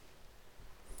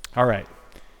All right.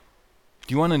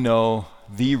 Do you want to know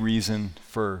the reason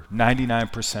for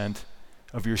 99%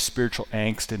 of your spiritual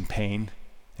angst and pain?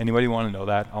 Anybody want to know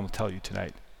that? I'm going to tell you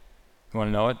tonight. You want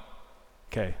to know it?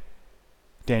 Okay.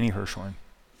 Danny Hirschhorn.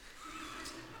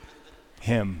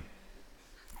 Him.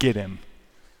 Get him.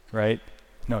 Right?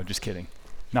 No, just kidding.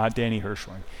 Not Danny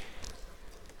Hirschhorn.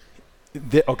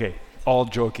 Okay, all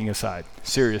joking aside.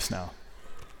 Serious now.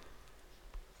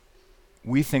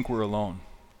 We think we're alone.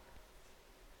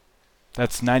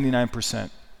 That's 99%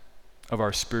 of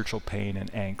our spiritual pain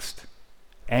and angst.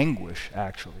 Anguish,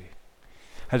 actually.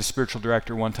 I had a spiritual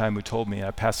director one time who told me,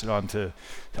 I passed it on to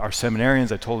our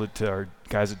seminarians, I told it to our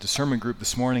guys at discernment group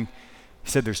this morning. He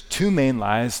said there's two main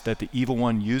lies that the evil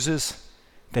one uses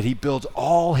that he builds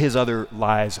all his other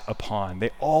lies upon. They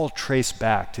all trace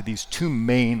back to these two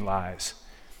main lies.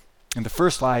 And the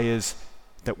first lie is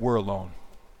that we're alone.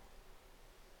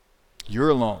 You're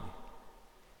alone.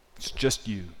 It's just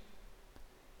you.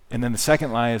 And then the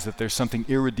second lie is that there's something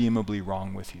irredeemably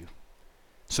wrong with you.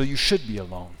 So you should be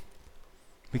alone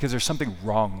because there's something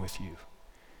wrong with you.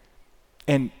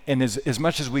 And as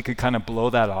much as we could kind of blow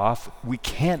that off, we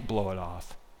can't blow it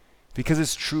off because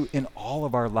it's true in all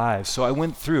of our lives. So I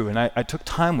went through and I took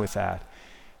time with that.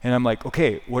 And I'm like,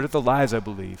 okay, what are the lies I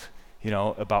believe?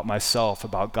 About myself,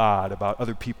 about God, about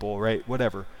other people, right?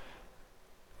 Whatever.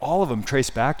 All of them trace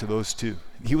back to those two.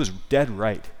 He was dead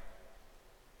right.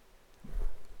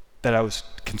 That I was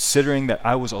considering that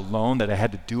I was alone, that I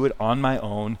had to do it on my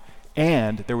own,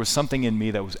 and there was something in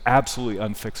me that was absolutely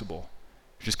unfixable,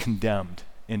 just condemned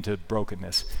into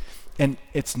brokenness. And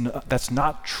that's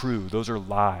not true. Those are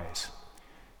lies.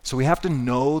 So we have to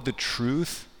know the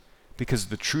truth because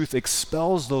the truth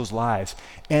expels those lies.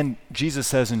 And Jesus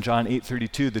says in John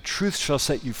 8:32, the truth shall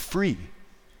set you free.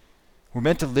 We're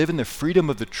meant to live in the freedom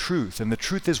of the truth. And the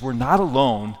truth is we're not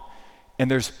alone, and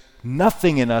there's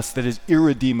nothing in us that is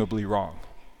irredeemably wrong.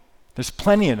 There's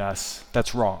plenty in us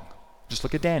that's wrong. Just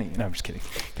look at Danny. No, I'm just kidding.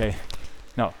 Okay.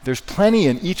 No, there's plenty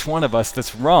in each one of us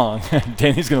that's wrong.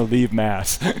 Danny's going to leave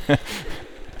Mass. I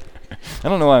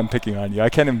don't know why I'm picking on you. I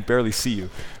can't even barely see you.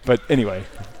 But anyway,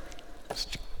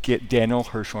 get Daniel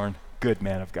Hirschhorn, good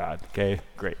man of God. Okay,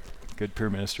 great. Good peer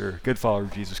minister, good follower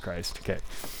of Jesus Christ. Okay,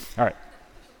 all right.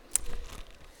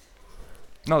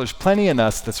 No, there's plenty in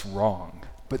us that's wrong,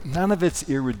 but none of it's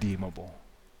irredeemable.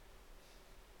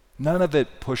 None of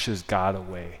it pushes God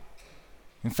away.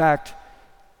 In fact,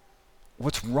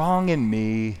 what's wrong in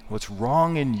me, what's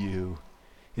wrong in you,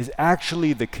 is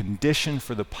actually the condition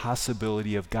for the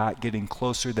possibility of God getting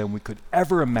closer than we could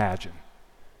ever imagine.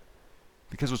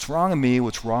 Because what's wrong in me,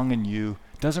 what's wrong in you,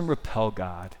 doesn't repel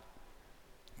God,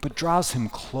 but draws him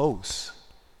close,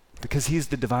 because he's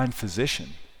the divine physician.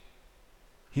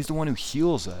 He's the one who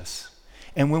heals us.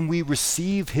 And when we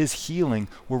receive his healing,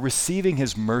 we're receiving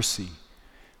his mercy,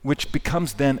 which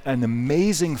becomes then an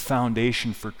amazing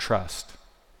foundation for trust.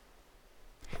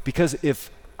 Because if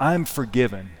I'm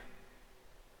forgiven,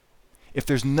 if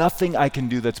there's nothing I can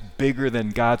do that's bigger than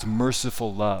God's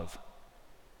merciful love,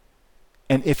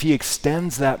 and if he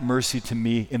extends that mercy to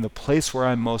me in the place where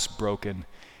I'm most broken,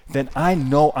 then I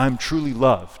know I'm truly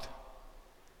loved.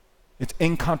 It's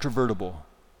incontrovertible.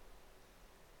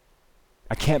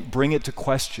 I can't bring it to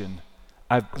question.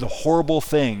 The horrible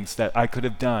things that I could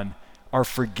have done are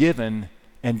forgiven,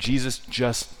 and Jesus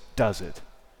just does it.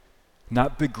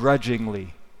 Not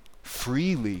begrudgingly,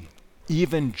 freely,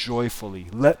 even joyfully.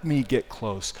 Let me get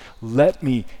close. Let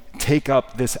me take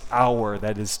up this hour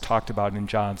that is talked about in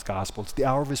John's gospel. It's the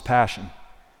hour of his passion.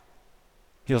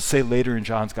 He'll say later in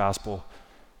John's gospel,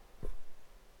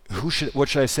 what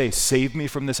should I say? Save me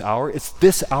from this hour? It's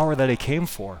this hour that I came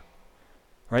for.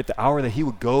 Right? The hour that he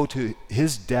would go to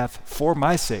his death for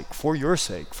my sake, for your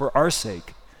sake, for our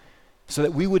sake, so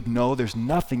that we would know there's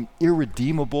nothing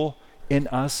irredeemable in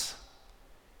us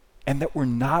and that we're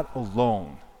not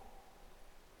alone.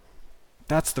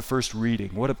 That's the first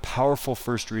reading. What a powerful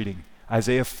first reading.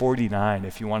 Isaiah 49,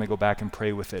 if you want to go back and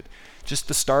pray with it. Just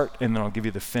the start, and then I'll give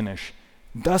you the finish.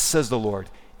 Thus says the Lord,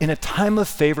 in a time of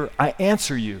favor, I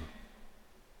answer you.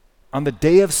 On the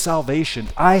day of salvation,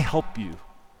 I help you.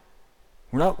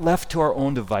 We're not left to our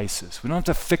own devices. We don't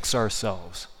have to fix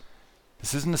ourselves.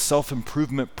 This isn't a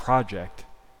self-improvement project.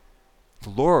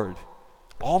 The Lord,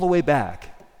 all the way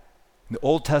back in the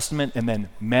Old Testament and then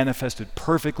manifested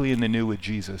perfectly in the New with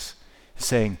Jesus, is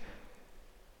saying,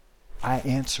 I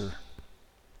answer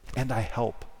and I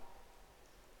help.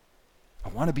 I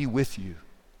want to be with you.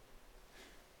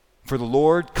 For the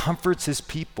Lord comforts his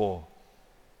people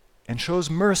and shows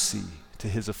mercy to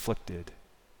his afflicted.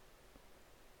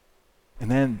 And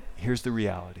then here's the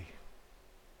reality.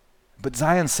 But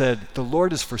Zion said, the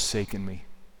Lord has forsaken me.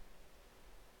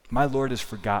 My Lord has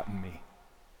forgotten me.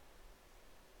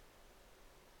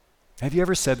 Have you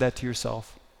ever said that to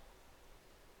yourself?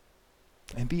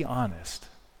 And be honest.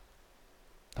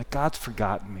 Like, God's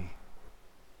forgotten me.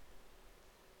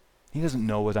 He doesn't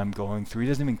know what I'm going through. He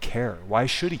doesn't even care. Why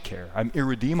should he care? I'm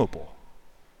irredeemable.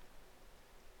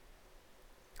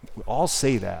 We all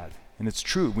say that, and it's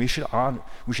true. We should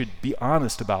be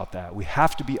honest about that. We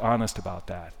have to be honest about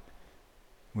that.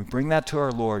 We bring that to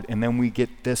our Lord, and then we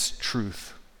get this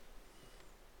truth.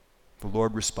 The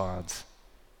Lord responds,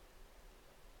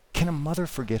 can a mother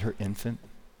forget her infant?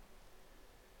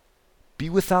 Be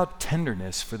without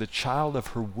tenderness for the child of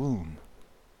her womb.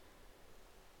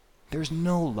 There's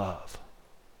no love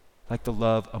like the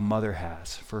love a mother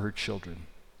has for her children.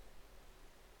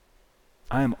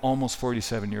 I am almost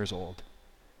 47 years old.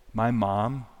 My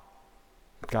mom,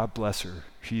 God bless her,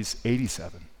 she's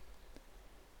 87.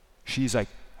 She's like,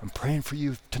 I'm praying for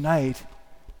you tonight.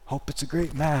 Hope it's a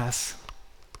great mass.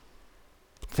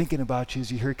 Thinking about you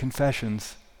as you hear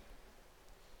confessions.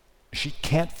 She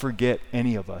can't forget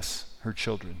any of us, her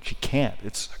children. She can't.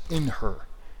 It's in her.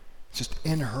 It's just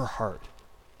in her heart.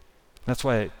 That's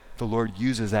why the Lord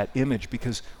uses that image,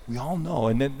 because we all know,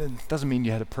 and it doesn't mean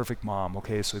you had a perfect mom,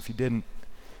 okay? So if you didn't,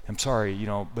 I'm sorry,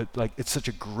 but like it's such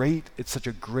a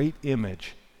great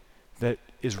image that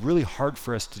is really hard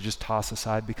for us to just toss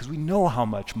aside, because we know how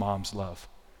much moms love.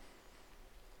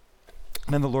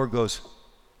 And then the Lord goes,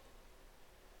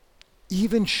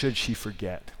 even should she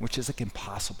forget, which is like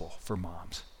impossible for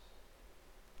moms,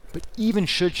 but even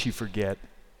should she forget,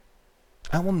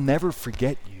 I will never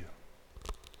forget you.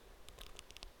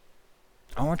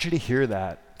 I want you to hear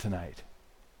that tonight.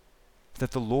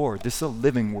 That the Lord, this is a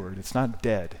living word. It's not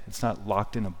dead. It's not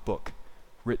locked in a book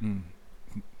written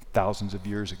thousands of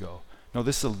years ago. No,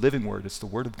 this is a living word. It's the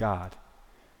word of God.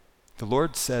 The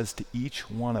Lord says to each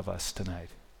one of us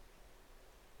tonight,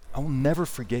 I will never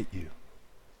forget you.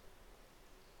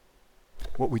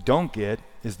 What we don't get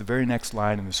is the very next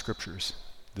line in the scriptures.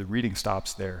 The reading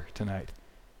stops there tonight.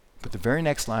 But the very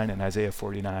next line in Isaiah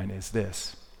 49 is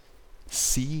this: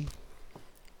 see,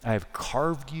 I have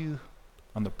carved you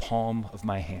on the palm of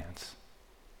my hands.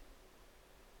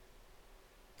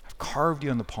 I've carved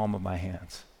you on the palm of my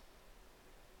hands.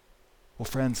 Well,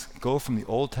 friends, go from the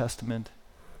Old Testament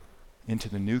into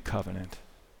the New Covenant,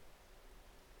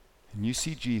 and you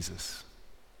see Jesus.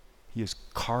 He has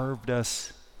carved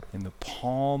us in the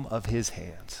palm of his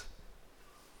hands.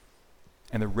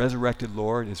 And the resurrected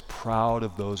Lord is proud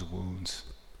of those wounds.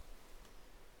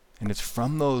 And it's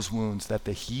from those wounds that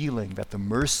the healing, that the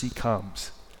mercy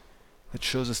comes, that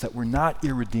shows us that we're not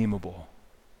irredeemable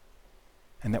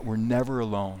and that we're never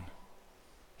alone.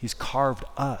 He's carved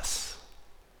us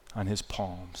on his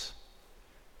palms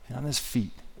and on his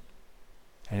feet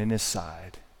and in his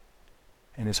side.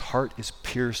 And his heart is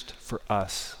pierced for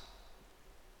us,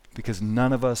 because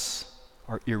none of us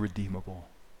are irredeemable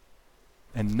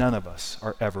and none of us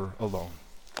are ever alone.